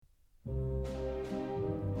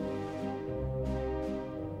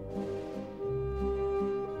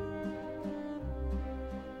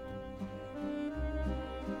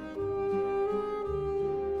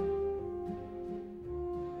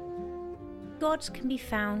God can be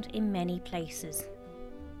found in many places.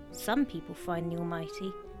 Some people find the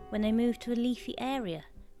Almighty when they move to a leafy area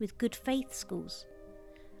with good faith schools.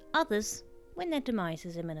 Others when their demise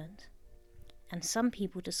is imminent. And some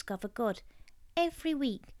people discover God every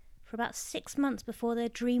week for about 6 months before their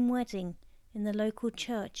dream wedding in the local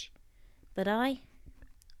church. But I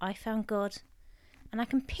found God, and I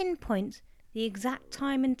can pinpoint the exact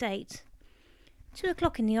time and date.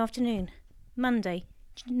 2:00 in the afternoon, Monday,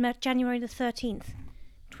 January the 13th,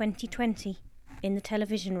 2020, in the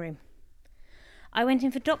television room. I went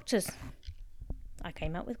in for doctors. I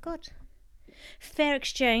came out with God. Fair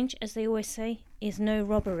exchange, as they always say, is no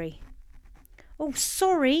robbery. "Oh,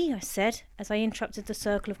 sorry," I said, as I interrupted the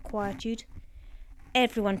circle of quietude.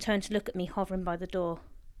 Everyone turned to look at me hovering by the door.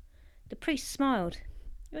 The priest smiled.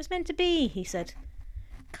 "It was meant to be," he said.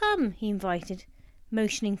 "Come," he invited,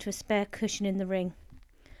 motioning to a spare cushion in the ring.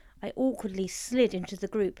 I awkwardly slid into the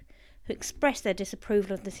group, who expressed their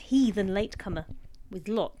disapproval of this heathen latecomer, with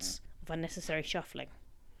lots of unnecessary shuffling.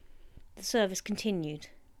 The service continued.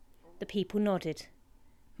 The people nodded.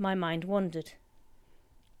 My mind wandered.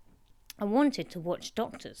 I wanted to watch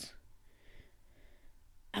doctors.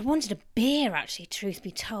 I wanted a beer, actually, truth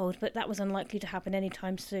be told, but that was unlikely to happen any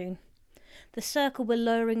time soon. The circle were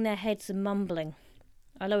lowering their heads and mumbling.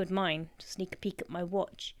 I lowered mine to sneak a peek at my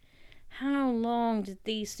watch. How long did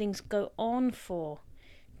these things go on for?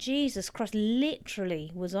 Jesus Christ,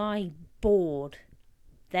 literally was I bored.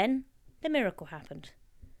 Then the miracle happened.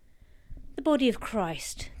 "The body of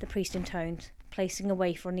Christ," the priest intoned, placing a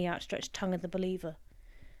wafer on the outstretched tongue of the believer.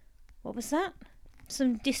 What was that?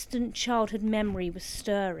 Some distant childhood memory was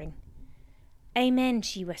stirring. "Amen,"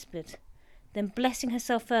 she whispered. Then, blessing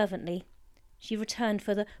herself fervently, she returned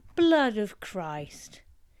for the blood of Christ.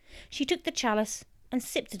 She took the chalice and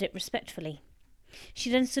sipped at it respectfully. She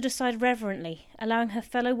then stood aside reverently, allowing her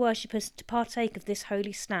fellow worshippers to partake of this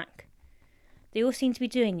holy snack. They all seemed to be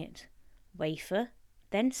doing it. Wafer,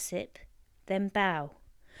 then sip, then bow.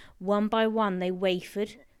 One by one they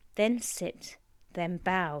wafered, then sipped, then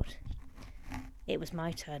bowed. It was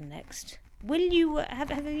my turn next. "Will you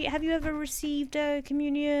have you ever received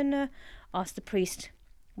communion?" asked the priest,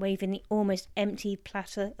 waving the almost empty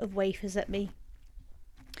platter of wafers at me.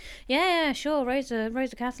 Yeah, sure, raise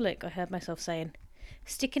a Catholic," I heard myself saying,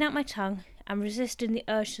 sticking out my tongue and resisting the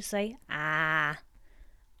urge to say, "Ah."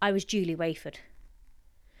 I was duly wafered.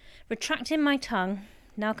 Retracting my tongue,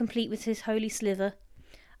 now complete with his holy sliver,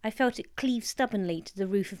 I felt it cleave stubbornly to the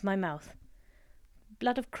roof of my mouth.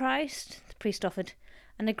 "Blood of Christ," the priest offered,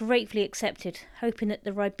 and I gratefully accepted, hoping that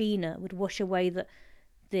the Ribena would wash away the...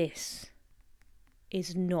 This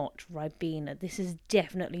is not Ribena. This is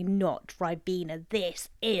definitely not Ribena. This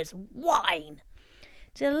is wine.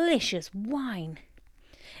 Delicious wine.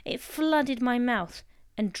 It flooded my mouth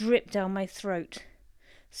and dripped down my throat.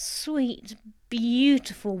 Sweet,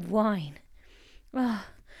 beautiful wine. Oh,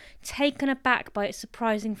 taken aback by its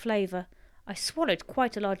surprising flavour, I swallowed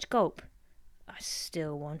quite a large gulp. I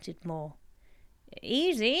still wanted more.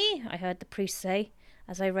 "Easy," I heard the priest say,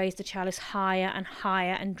 as I raised the chalice higher and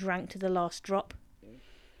higher and drank to the last drop.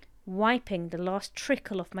 Wiping the last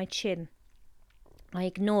trickle off my chin, I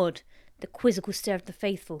ignored the quizzical stare of the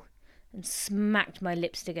faithful and smacked my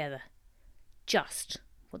lips together. Just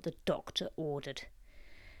what the doctor ordered.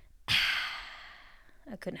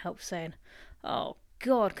 I couldn't help saying, "Oh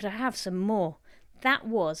God, could I have some more?" That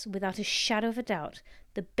was, without a shadow of a doubt,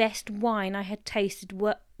 the best wine I had tasted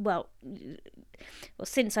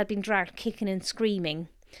since I'd been dragged kicking and screaming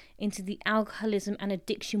into the alcoholism and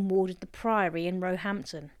addiction ward of the Priory in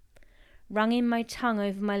Roehampton. Wrunging my tongue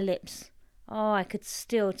over my lips, I could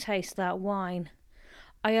still taste that wine.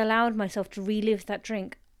 I allowed myself to relive that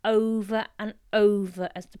drink over and over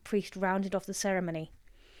as the priest rounded off the ceremony.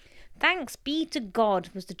 "Thanks be to God,"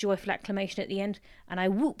 was the joyful acclamation at the end, and I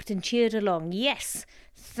whooped and cheered along. Yes,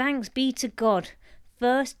 thanks be to God.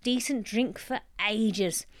 First decent drink for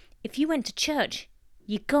ages. If you went to church,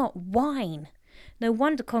 you got wine. No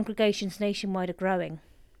wonder congregations nationwide are growing.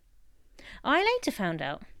 I later found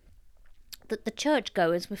out that the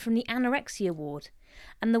churchgoers were from the anorexia ward,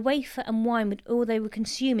 and the wafer and wine were all they would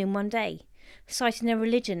consume in one day, citing their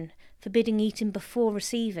religion forbidding eating before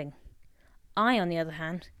receiving. I, on the other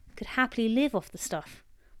hand, could happily live off the stuff.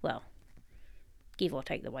 Well, give or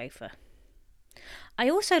take the wafer. I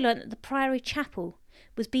also learnt that the Priory Chapel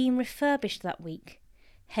was being refurbished that week,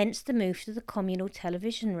 hence the move to the communal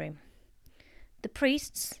television room. The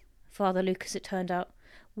priest's, Father Lucas it turned out,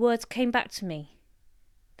 words came back to me.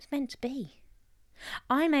 It was meant to be.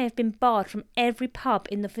 I may have been barred from every pub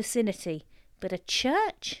in the vicinity, but a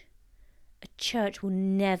church will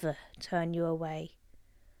never turn you away.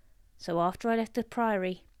 So after I left the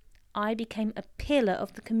priory, I became a pillar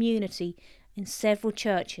of the community in several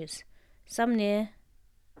churches, some near,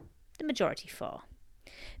 the majority far.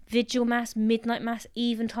 Vigil Mass, Midnight Mass,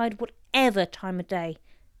 Eventide, whatever time of day,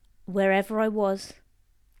 wherever I was,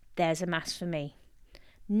 there's a Mass for me.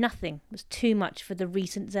 Nothing was too much for the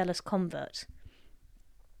recent zealous convert.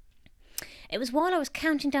 It was while I was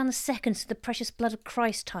counting down the seconds to the precious blood of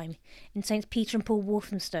Christ time in St. Peter and Paul,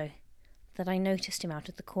 Walthamstow, that I noticed him out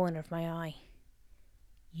of the corner of my eye.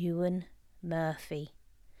 Ewan Murphy,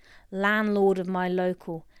 landlord of my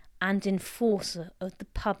local and enforcer of the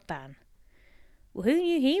pub ban. Well, who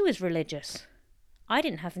knew he was religious? I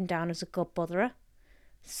didn't have him down as a god-botherer.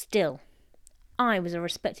 Still, I was a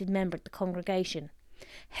respected member of the congregation.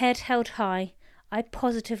 Head held high, I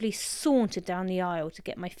positively sauntered down the aisle to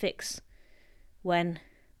get my fix, when,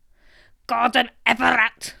 "Gordon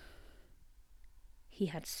Everett!" He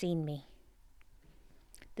had seen me.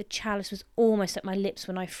 The chalice was almost at my lips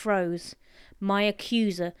when I froze. My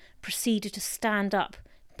accuser proceeded to stand up,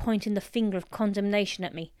 pointing the finger of condemnation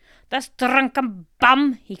at me. "This drunken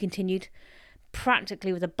bum," he continued,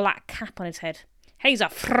 practically with a black cap on his head. "He's a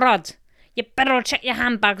fraud. You better all check your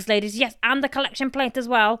handbags, ladies. Yes, and the collection plate as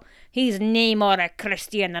well. He's nae more a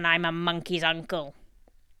Christian than I'm a monkey's uncle."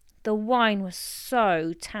 The wine was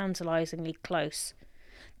so tantalisingly close.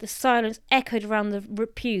 The silence echoed around the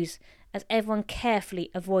pews as everyone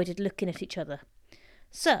carefully avoided looking at each other.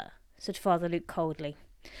 "Sir," said Father Luke coldly,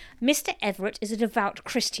 "Mr. Everett is a devout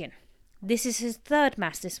Christian. This is his third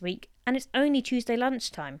Mass this week, and it's only Tuesday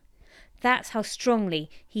lunchtime. That's how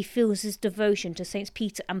strongly he feels his devotion to Saints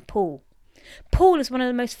Peter and Paul. Paul is one of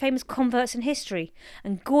the most famous converts in history,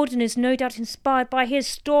 and Gordon is no doubt inspired by his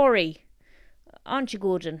story. Aren't you,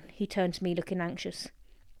 Gordon?" He turned to me, looking anxious.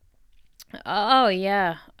 "Oh,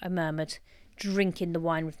 yeah," I murmured, drinking the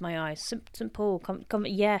wine with my eyes. St. Paul, come,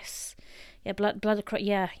 yes. Yeah, blood of Christ,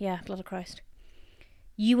 yeah, blood of Christ."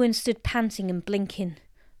 Ewan stood panting and blinking.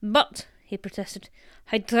 "But," he protested,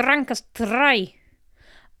 "I drank us dry.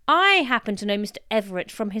 I happen to know Mr.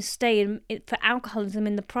 Everett from his stay for alcoholism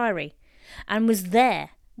in the priory, and was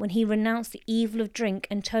there when he renounced the evil of drink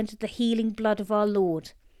and turned to the healing blood of our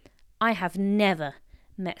Lord. I have never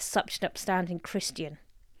met such an upstanding Christian."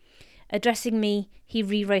 Addressing me, he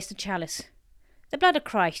re-raised the chalice. "The blood of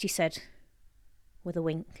Christ," he said, with a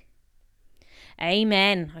wink.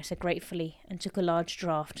 "Amen," I said gratefully, and took a large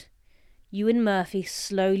draught. Ewan Murphy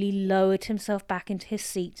slowly lowered himself back into his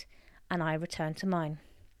seat, and I returned to mine.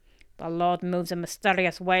 "The Lord moves in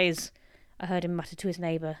mysterious ways," I heard him mutter to his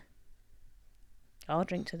neighbour. "I'll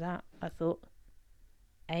drink to that," I thought.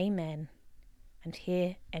 Amen. And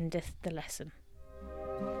here endeth the lesson.